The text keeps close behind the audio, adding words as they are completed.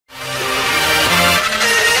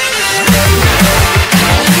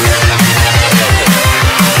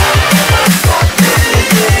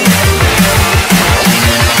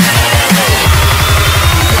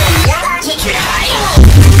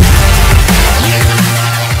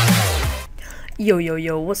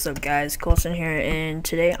Yo, what's up guys, Colson here, and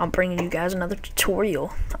today I'm bringing you guys another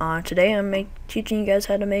tutorial. Today I'm teaching you guys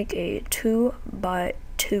how to make a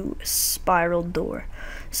 2x2 spiral door.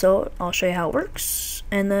 So I'll show you how it works,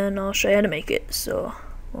 and then I'll show you how to make it. So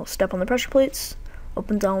we'll step on the pressure plates,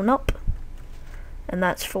 open down up, and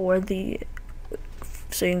that's so you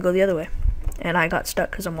can go the other way. And I got stuck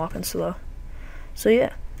because I'm walking slow. So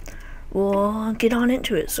yeah. We'll get on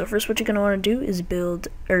into it. So first what you're going to want to do is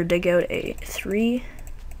dig out a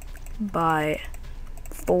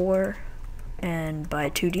 3x4 and by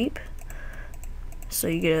 2 deep. So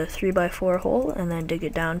you get a 3x4 hole and then dig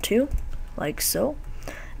it down 2, like so.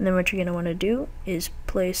 And then what you're going to want to do is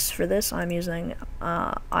place, for this I'm using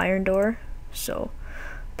iron door, so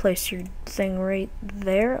place your thing right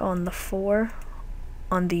there on the 4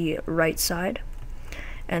 on the right side.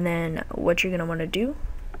 And then what you're going to want to do,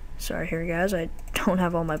 sorry here guys, I don't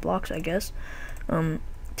have all my blocks, I guess.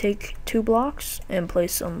 Take 2 blocks and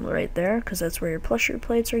place them right there, because that's where your pressure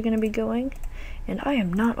plates are going to be going. And I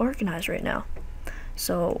am not organized right now.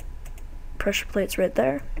 So pressure plates right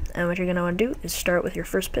there, and what you're going to want to do is start with your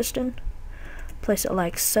first piston, place it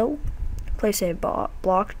like so, place a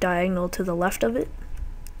block diagonal to the left of it,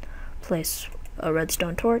 place a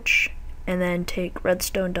redstone torch, and then take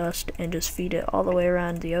redstone dust and just feed it all the way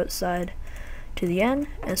around the outside to the end.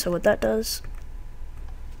 And so what that does,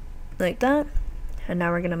 like that. And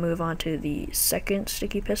now we're going to move on to the second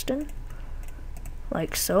sticky piston,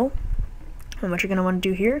 like so. And what you're going to want to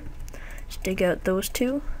do here is dig out those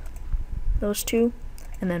two,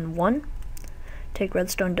 and then 1. Take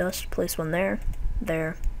redstone dust, place one there,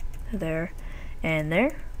 and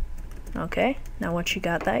there. Okay, now once you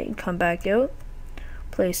got that, you come back out,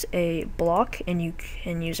 place a block, and you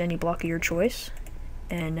can use any block of your choice,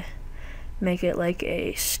 and make it like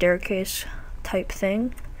a staircase type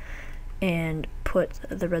thing, and put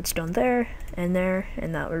the redstone there, and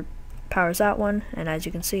that powers that one. And as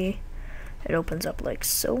you can see, it opens up like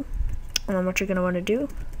so. And then what you're going to want to do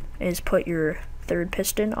is put your third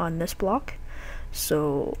piston on this block.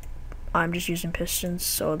 So I'm just using pistons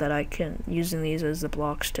so that I can using these as the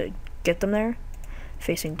blocks to get them there,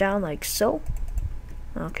 facing down like so.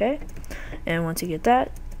 Okay, and once you get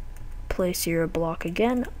that, place your block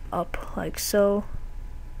again up like so,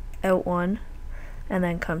 out 1, and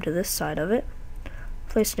then come to this side of it,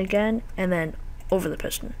 place it again, and then over the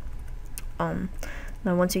piston. Then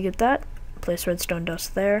once you get that, place redstone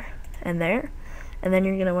dust there, and then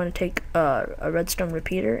you're going to want to take a redstone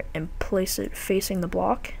repeater and place it facing the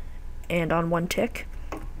block and on 1 tick.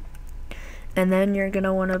 And then you're going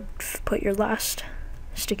to want to put your last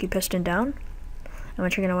sticky piston down. And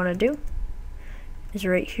what you're going to want to do is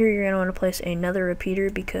right here, you're going to want to place another repeater,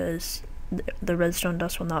 because the redstone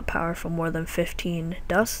dust will not power for more than 15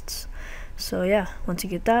 dusts. So yeah, once you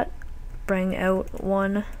get that, bring out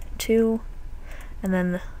 1, 2, and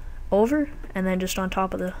then over, and then just on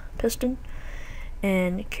top of the piston,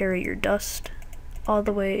 and carry your dust all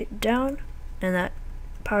the way down, and that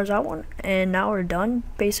powers that one. And now we're done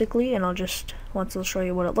basically, and I'll show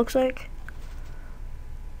you what it looks like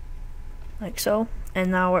so. And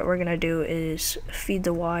now what we're going to do is feed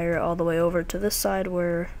the wire all the way over to this side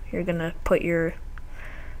where you're going to put your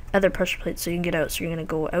other pressure plates so you can get out. So you're going to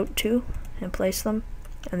go out 2 and place them.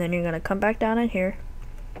 And then you're going to come back down in here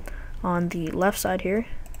on the left side here,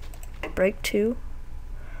 break 2,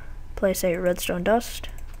 place a redstone dust,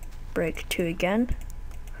 break 2 again.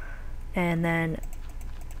 And then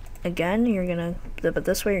again, but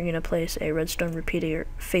this way you're going to place a redstone repeater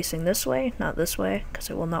facing this way, not this way, because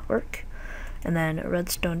it will not work. And then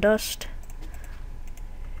redstone dust,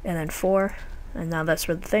 and then 4, and now that's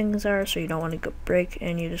where the things are, so you don't want to go break,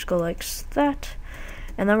 and you just go like that,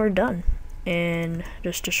 and then we're done. And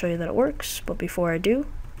just to show you that it works, but before I do,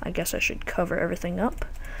 I guess I should cover everything up,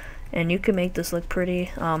 and you can make this look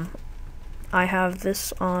pretty. I have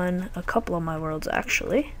this on a couple of my worlds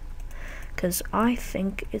actually, because I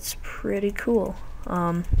think it's pretty cool.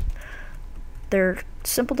 They're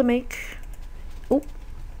simple to make,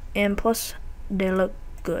 and plus they look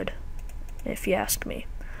good, if you ask me.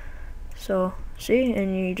 So see,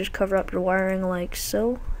 and you just cover up your wiring like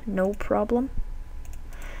so, no problem.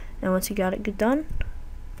 And once you got it done,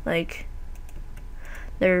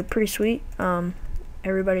 they're pretty sweet.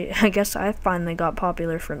 Everybody, I guess I finally got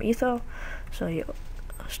popular from Etho. So you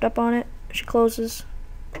step on it, she closes,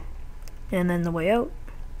 and then the way out,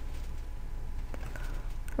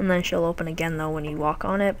 and then she'll open again though when you walk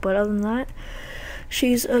on it. But other than that,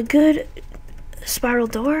 she's a good spiral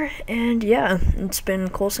door. And yeah, it's been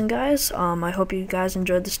Colson guys. I hope you guys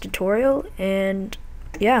enjoyed this tutorial, and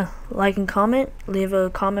yeah, like and comment. Leave a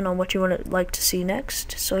comment on what you would like to see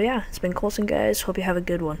next. So yeah, it's been Colson, guys. Hope you have a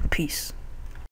good one. Peace.